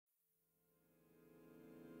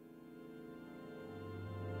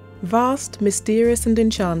Vast, mysterious and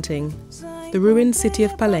enchanting, the ruined city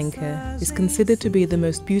of Palenque is considered to be the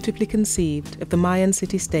most beautifully conceived of the Mayan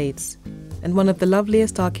city-states and one of the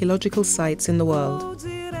loveliest archaeological sites in the world.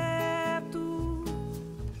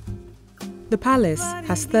 The palace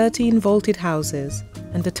has 13 vaulted houses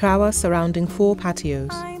and a tower surrounding 4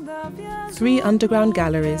 patios. 3 underground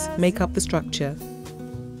galleries make up the structure.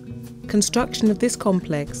 Construction of this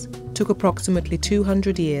complex took approximately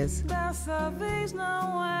 200 years.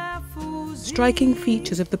 Striking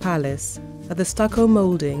features of the palace are the stucco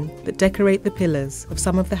moulding that decorate the pillars of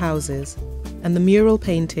some of the houses and the mural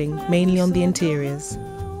painting mainly on the interiors.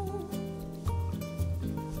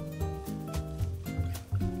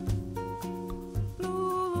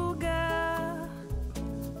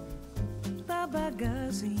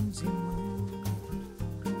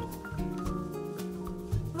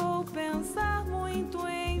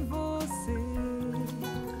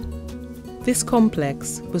 This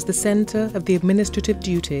complex was the centre of the administrative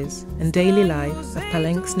duties and daily life of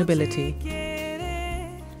Palenque's nobility.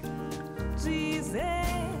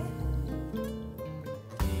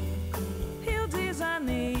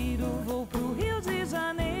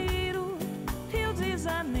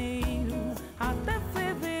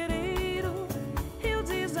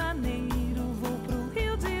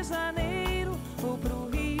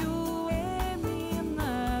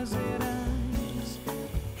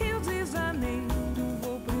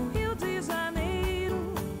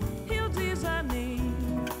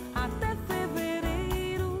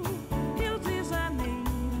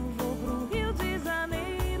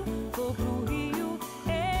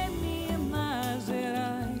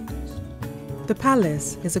 The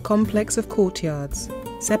palace is a complex of courtyards,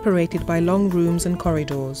 separated by long rooms and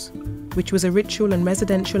corridors, which was a ritual and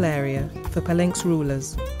residential area for Palenque's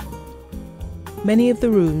rulers. Many of the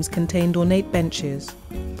rooms contained ornate benches,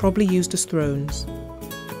 probably used as thrones.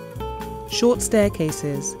 Short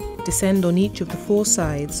staircases descend on each of the 4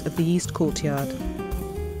 sides of the east courtyard.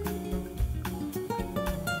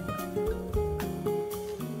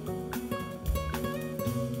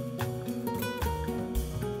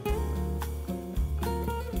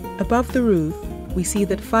 Above the roof, we see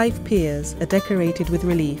that 5 piers are decorated with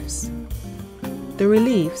reliefs. The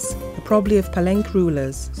reliefs are probably of Palenque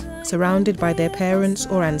rulers, surrounded by their parents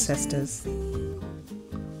or ancestors.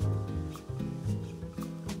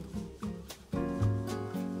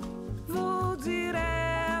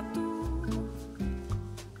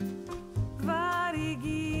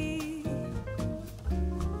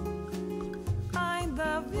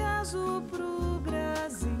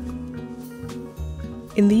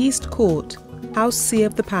 In the east court, House C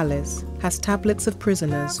of the palace has tablets of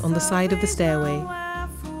prisoners on the side of the stairway.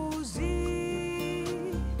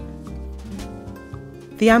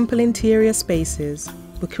 The ample interior spaces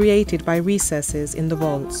were created by recesses in the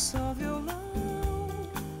vaults.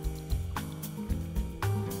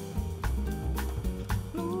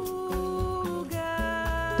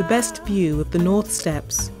 The best view of the north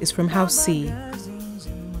steps is from House C.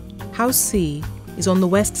 House C is on the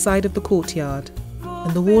west side of the courtyard,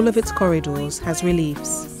 and the wall of its corridors has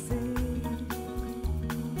reliefs.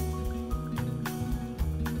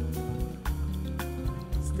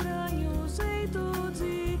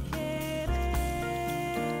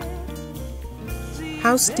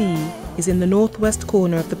 House D is in the northwest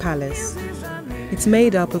corner of the palace. It's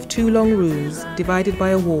made up of 2 long rooms divided by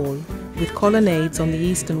a wall, with colonnades on the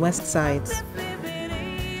east and west sides.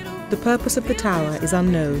 The purpose of the tower is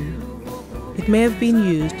unknown. It may have been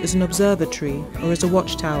used as an observatory or as a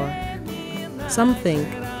watchtower. Some think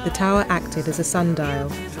the tower acted as a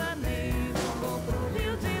sundial.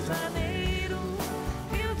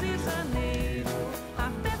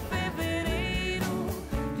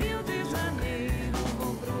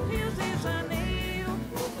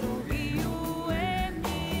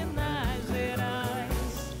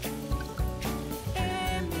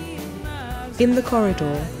 In the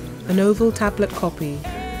corridor, an oval tablet copy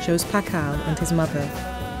shows Pacal and his mother.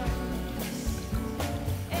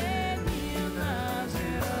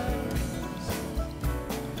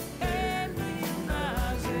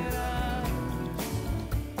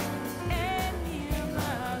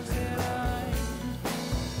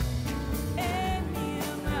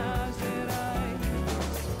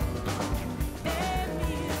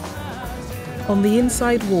 On the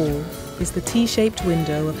inside wall is the T-shaped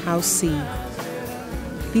window of House C.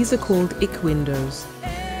 These are called ik windows,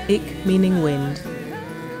 ik meaning wind.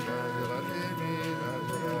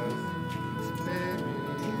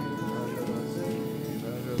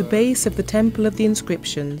 The base of the Temple of the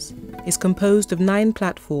Inscriptions is composed of 9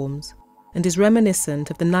 platforms and is reminiscent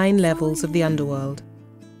of the 9 levels of the underworld.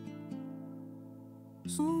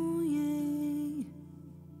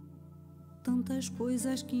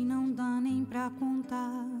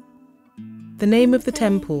 The name of the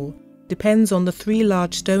temple depends on the 3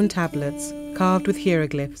 large stone tablets carved with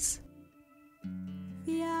hieroglyphs.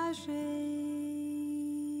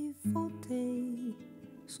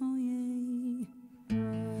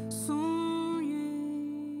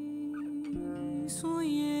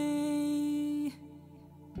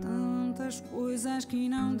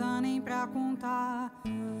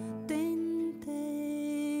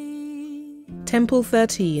 Temple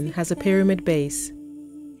 13 has a pyramid base.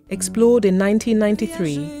 Explored in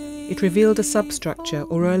 1993, it revealed a substructure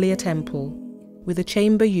or earlier temple, with a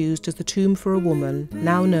chamber used as the tomb for a woman,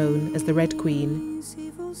 now known as the Red Queen.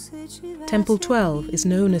 Temple 12 is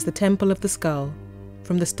known as the Temple of the Skull,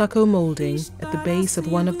 from the stucco moulding at the base of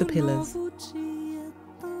one of the pillars.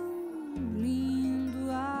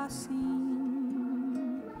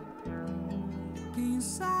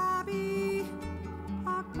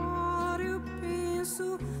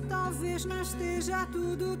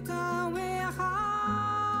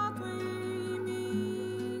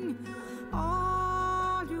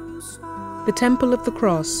 The Temple of the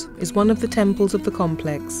Cross is one of the temples of the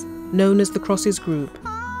complex, known as the Crosses Group,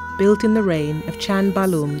 built in the reign of Chan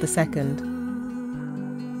Balum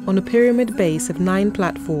II. On a pyramid base of 9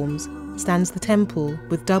 platforms stands the temple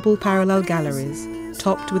with double parallel galleries,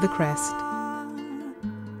 topped with a crest.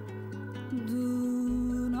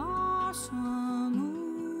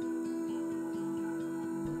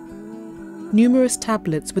 Numerous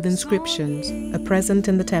tablets with inscriptions are present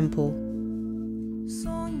in the temple.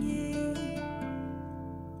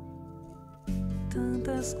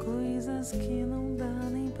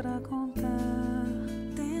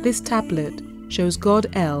 This tablet shows God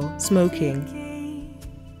El smoking.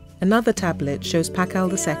 Another tablet shows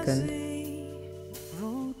Pakal II.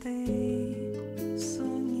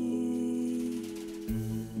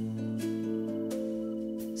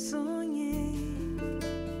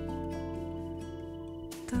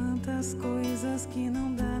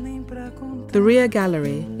 The rear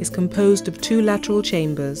gallery is composed of 2 lateral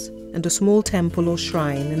chambers and a small temple or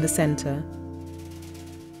shrine in the center.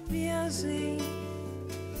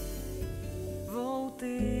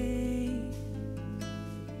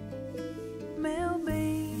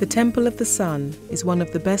 The Temple of the Sun is one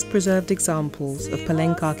of the best preserved examples of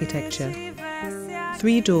Palenque architecture.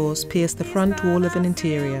 3 doors pierce the front wall of an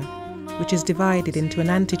interior, which is divided into an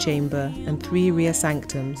antechamber and 3 rear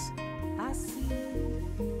sanctums.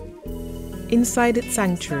 Inside its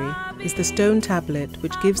sanctuary is the stone tablet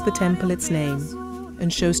which gives the temple its name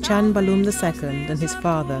and shows Chan Balum II and his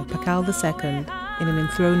father, Pakal II, in an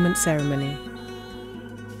enthronement ceremony.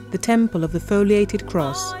 The Temple of the Foliated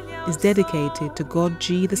Cross is dedicated to god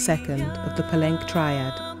G II of the Palenque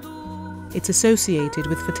Triad. It's associated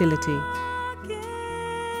with fertility.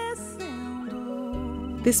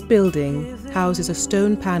 This building houses a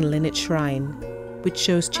stone panel in its shrine, which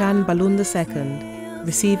shows Chan Balum II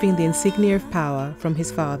receiving the insignia of power from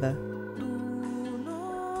his father.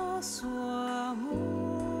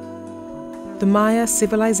 The Maya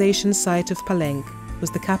civilization site of Palenque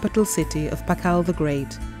was the capital city of Pakal the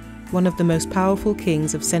Great, one of the most powerful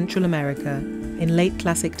kings of Central America in late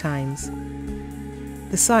Classic times.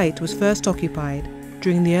 The site was first occupied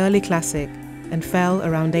during the early Classic and fell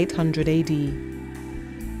around 800 AD.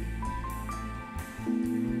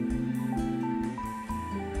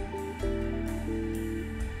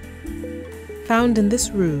 Found in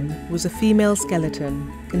this room was a female skeleton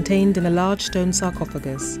contained in a large stone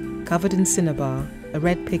sarcophagus covered in cinnabar, a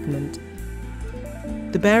red pigment.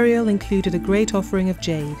 The burial included a great offering of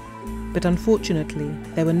jade, but unfortunately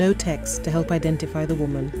there were no texts to help identify the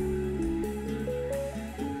woman.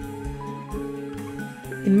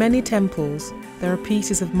 In many temples, there are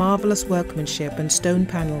pieces of marvelous workmanship and stone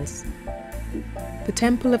panels. The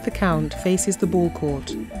Temple of the Count faces the ball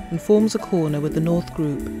court and forms a corner with the north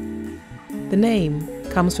group. The name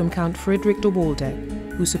comes from Count Friedrich de Waldeck,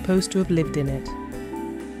 who's supposed to have lived in it.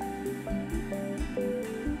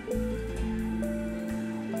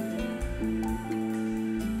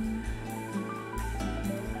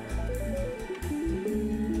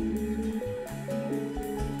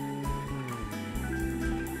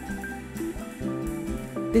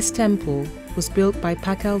 This temple was built by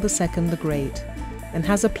Pakal II the Great and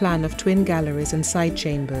has a plan of twin galleries and side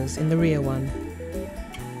chambers in the rear one.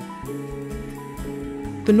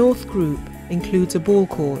 The north group includes a ball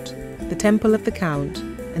court, the Temple of the Count,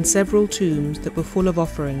 and several tombs that were full of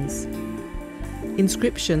offerings.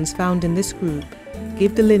 Inscriptions found in this group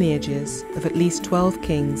give the lineages of at least 12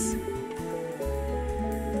 kings.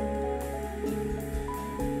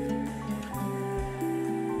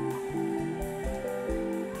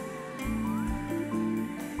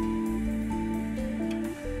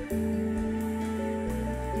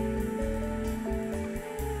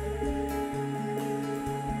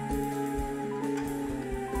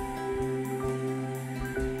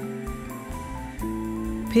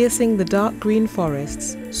 Piercing the dark green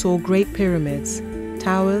forests saw great pyramids,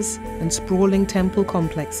 towers, and sprawling temple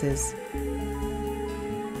complexes.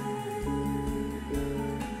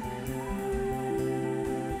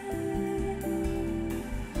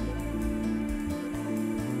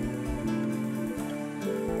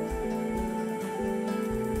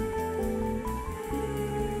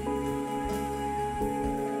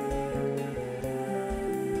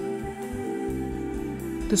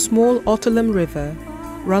 The small Ottolum River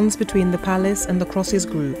runs between the palace and the Crosses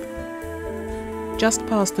Group. Just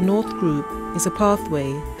past the North Group is a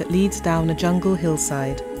pathway that leads down a jungle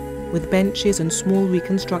hillside, with benches and small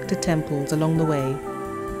reconstructed temples along the way.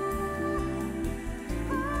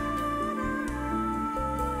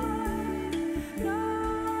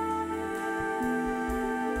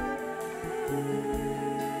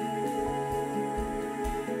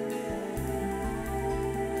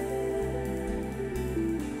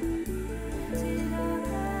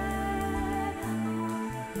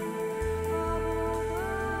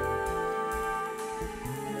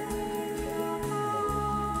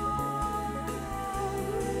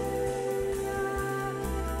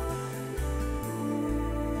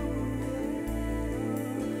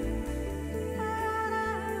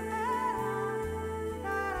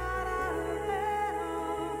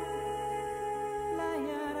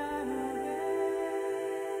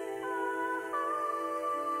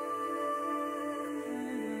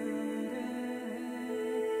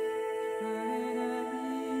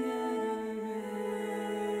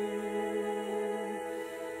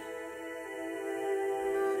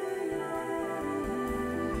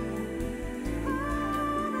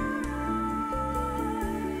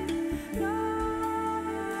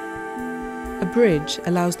 A bridge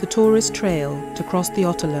allows the tourist trail to cross the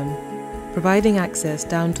Ottolum, providing access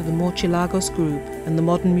down to the Morchilagos Group and the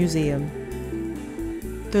Modern Museum.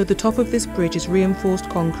 Though the top of this bridge is reinforced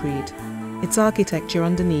concrete, its architecture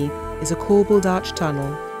underneath is a corbelled arch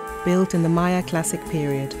tunnel built in the Maya Classic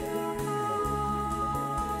period.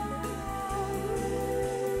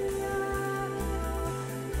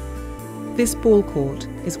 This ball court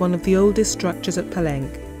is one of the oldest structures at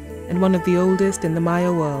Palenque and one of the oldest in the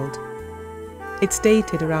Maya world. It's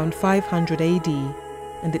dated around 500 AD,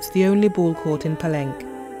 and it's the only ball court in Palenque.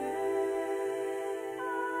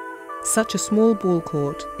 Such a small ball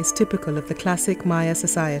court is typical of the classic Maya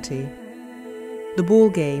society. The ball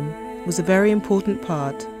game was a very important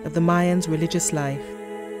part of the Mayans' religious life.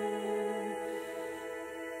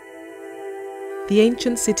 The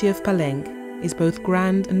ancient city of Palenque is both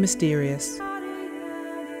grand and mysterious.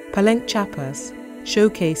 Palenque Chiapas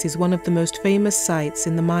showcases one of the most famous sites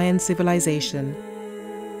in the Mayan civilization.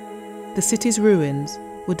 The city's ruins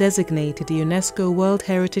were designated a UNESCO World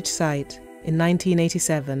Heritage Site in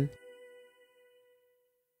 1987.